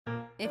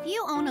If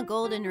you own a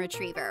golden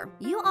retriever,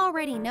 you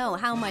already know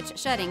how much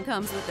shedding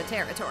comes with the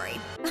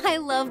territory. I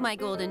love my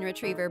golden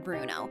retriever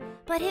Bruno,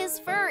 but his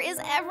fur is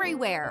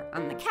everywhere,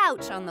 on the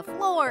couch, on the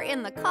floor,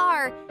 in the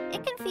car.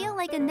 It can feel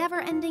like a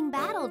never-ending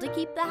battle to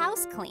keep the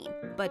house clean.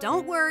 But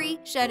don't worry,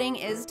 shedding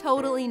is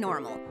totally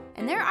normal,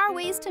 and there are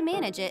ways to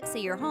manage it so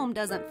your home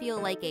doesn't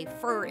feel like a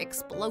fur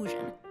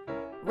explosion.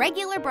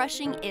 Regular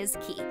brushing is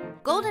key.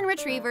 Golden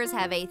retrievers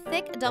have a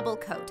thick double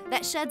coat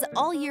that sheds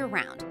all year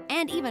round,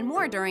 and even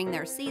more during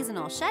their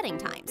seasonal shedding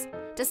times.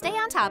 To stay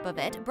on top of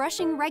it,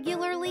 brushing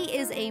regularly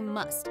is a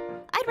must.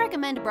 I'd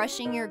recommend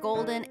brushing your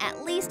golden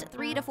at least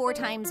 3 to 4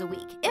 times a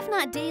week, if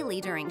not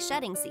daily during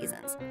shedding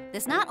seasons.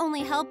 This not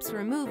only helps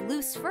remove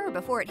loose fur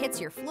before it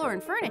hits your floor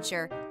and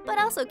furniture, but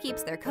also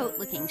keeps their coat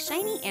looking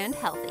shiny and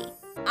healthy.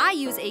 I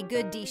use a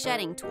good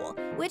de-shedding tool,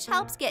 which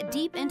helps get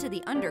deep into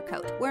the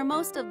undercoat where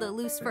most of the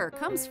loose fur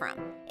comes from.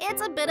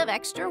 It's a bit of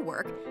extra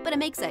work, but it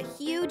makes a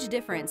huge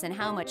difference in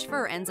how much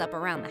fur ends up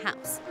around the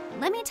house.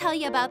 Let me tell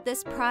you about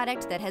this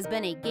product that has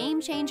been a game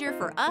changer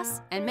for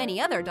us and many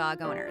other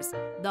dog owners.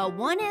 The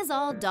One Is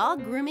All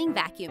Dog Grooming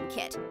Vacuum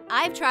Kit.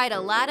 I've tried a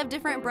lot of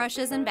different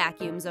brushes and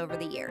vacuums over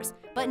the years,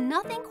 but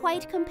nothing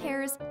quite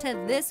compares to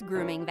this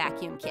grooming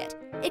vacuum kit.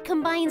 It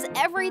combines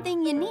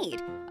everything you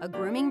need: a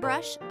grooming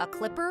brush, a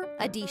clipper,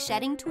 a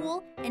de-shedding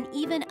tool, and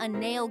even a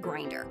nail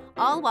grinder,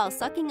 all while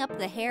sucking up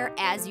the hair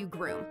as you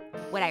groom.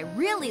 What I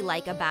really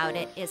like about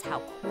it is how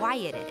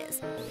quiet it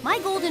is. My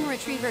golden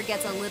retriever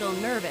gets a little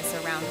nervous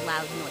around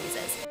loud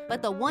noises,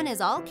 but the One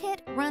Is All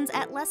kit runs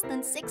at less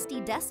than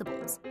 60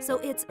 decibels, so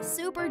it's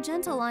super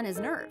gentle on his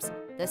nerves.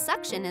 The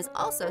suction is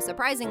also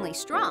surprisingly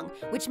strong,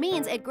 which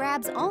means it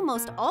grabs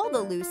almost all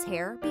the loose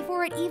hair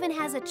before it even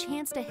has a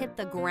chance to hit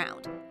the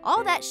ground.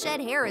 All that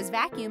shed hair is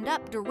vacuumed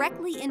up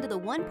directly into the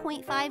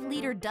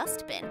 1.5-liter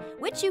dustbin,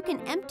 which you can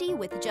empty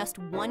with just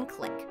one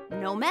click.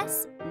 No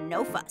mess,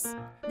 no fuss.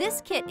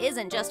 This kit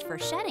isn't just for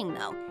shedding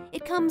though.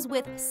 It comes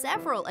with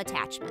several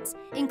attachments,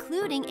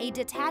 including a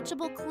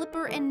detachable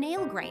clipper and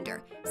nail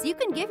grinder, so you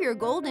can give your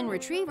golden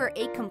retriever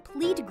a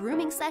complete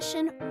grooming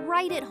session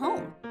right at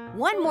home.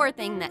 One more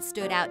thing that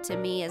stood out to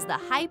me is the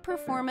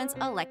high-performance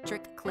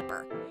electric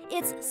clipper.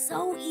 It's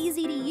so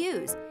easy to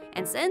use,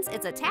 and since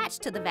it's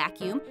attached to the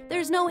vacuum,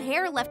 there's no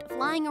hair left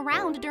flying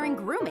around during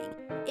grooming.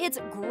 It's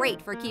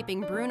great for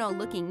keeping Bruno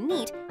looking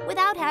neat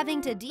without having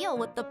to deal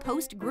with the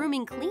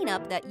post-grooming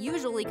cleanup that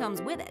usually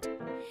comes with it.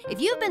 If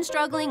you've been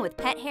struggling with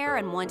pet hair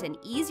and want an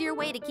easier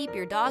way to keep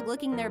your dog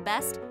looking their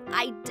best,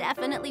 I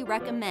definitely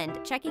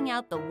recommend checking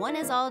out the One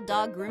Is All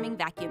Dog Grooming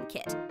Vacuum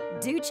Kit.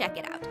 Do check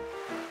it out.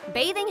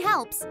 Bathing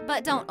helps,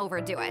 but don't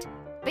overdo it.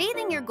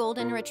 Bathing your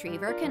golden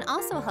retriever can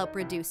also help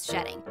reduce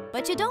shedding,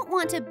 but you don't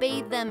want to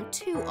bathe them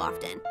too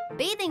often.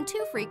 Bathing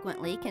too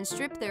frequently can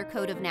strip their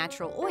coat of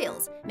natural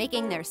oils,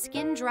 making their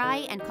skin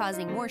dry and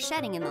causing more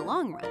shedding in the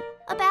long run.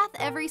 A bath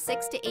every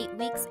 6 to 8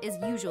 weeks is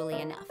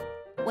usually enough.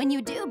 When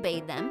you do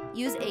bathe them,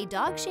 use a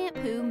dog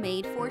shampoo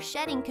made for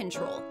shedding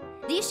control.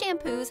 These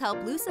shampoos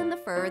help loosen the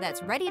fur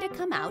that's ready to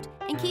come out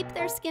and keep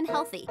their skin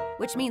healthy,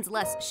 which means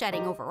less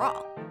shedding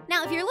overall.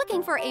 Now, if you're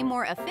looking for a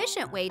more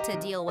efficient way to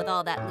deal with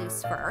all that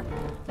loose fur,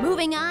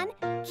 moving on,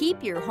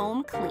 keep your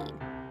home clean.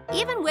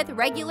 Even with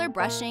regular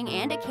brushing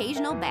and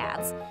occasional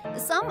baths,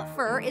 some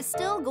fur is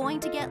still going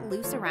to get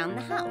loose around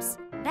the house.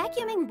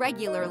 Vacuuming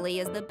regularly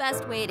is the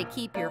best way to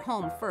keep your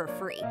home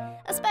fur-free,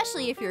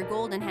 especially if your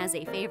golden has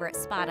a favorite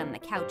spot on the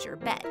couch or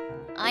bed.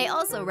 I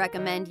also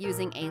recommend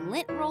using a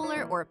lint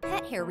roller or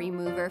pet hair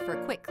remover for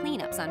quick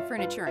cleanups on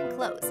furniture and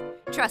clothes.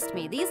 Trust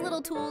me, these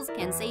little tools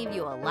can save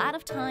you a lot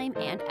of time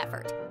and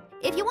effort.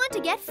 If you want to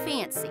get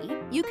fancy,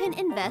 you can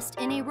invest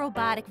in a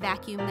robotic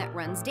vacuum that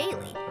runs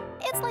daily.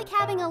 It's like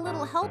having a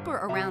little helper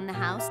around the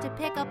house to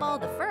pick up all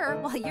the fur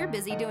while you're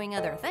busy doing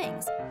other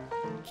things.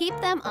 Keep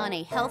them on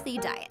a healthy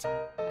diet.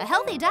 A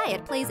healthy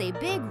diet plays a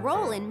big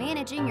role in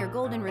managing your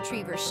golden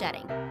retriever's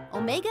shedding.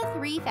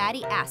 Omega-3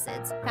 fatty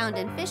acids found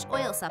in fish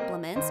oil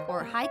supplements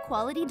or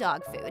high-quality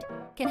dog food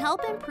can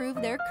help improve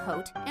their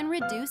coat and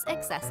reduce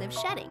excessive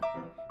shedding.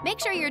 Make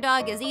sure your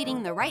dog is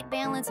eating the right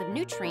balance of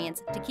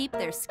nutrients to keep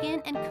their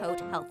skin and coat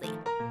healthy.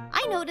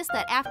 I noticed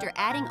that after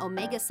adding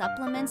omega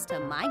supplements to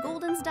my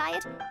golden's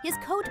diet, his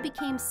coat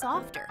became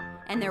softer,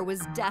 and there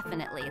was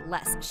definitely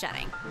less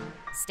shedding.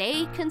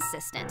 Stay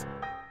consistent.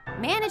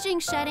 Managing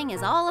shedding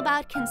is all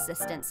about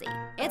consistency.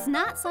 It's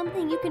not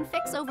something you can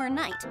fix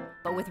overnight,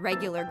 but with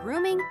regular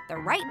grooming, the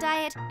right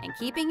diet, and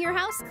keeping your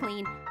house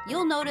clean,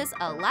 you'll notice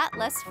a lot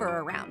less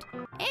fur around,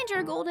 and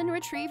your golden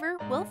retriever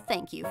will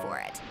thank you for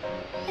it.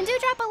 And do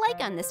drop a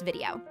like on this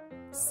video.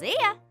 See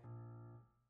ya!